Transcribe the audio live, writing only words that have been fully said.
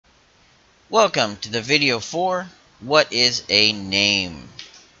Welcome to the video for what is a name.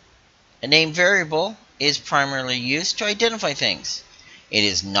 A name variable is primarily used to identify things. It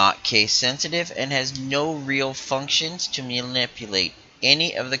is not case sensitive and has no real functions to manipulate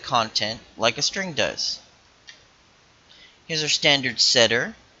any of the content like a string does. Here's our standard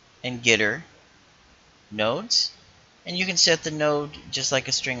setter and getter nodes, and you can set the node just like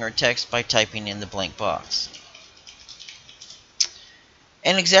a string or text by typing in the blank box.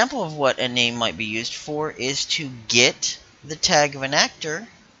 An example of what a name might be used for is to get the tag of an actor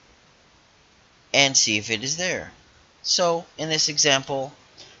and see if it is there. So in this example,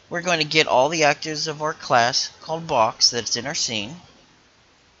 we're going to get all the actors of our class called box that's in our scene.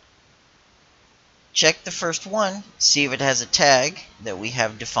 Check the first one, see if it has a tag that we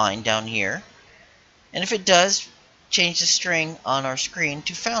have defined down here. And if it does, change the string on our screen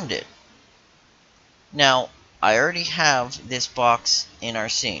to found it. Now, I already have this box in our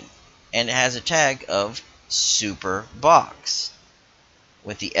scene, and it has a tag of super box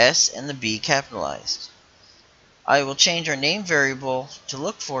with the S and the B capitalized. I will change our name variable to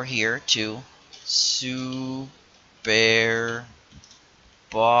look for here to super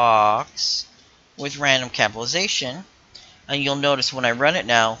box with random capitalization, and you'll notice when I run it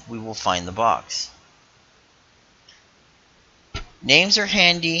now, we will find the box. Names are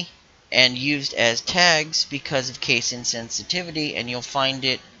handy and used as tags because of case insensitivity, and you'll find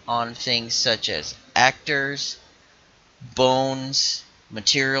it on things such as actors, bones,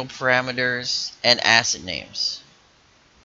 material parameters, and asset names.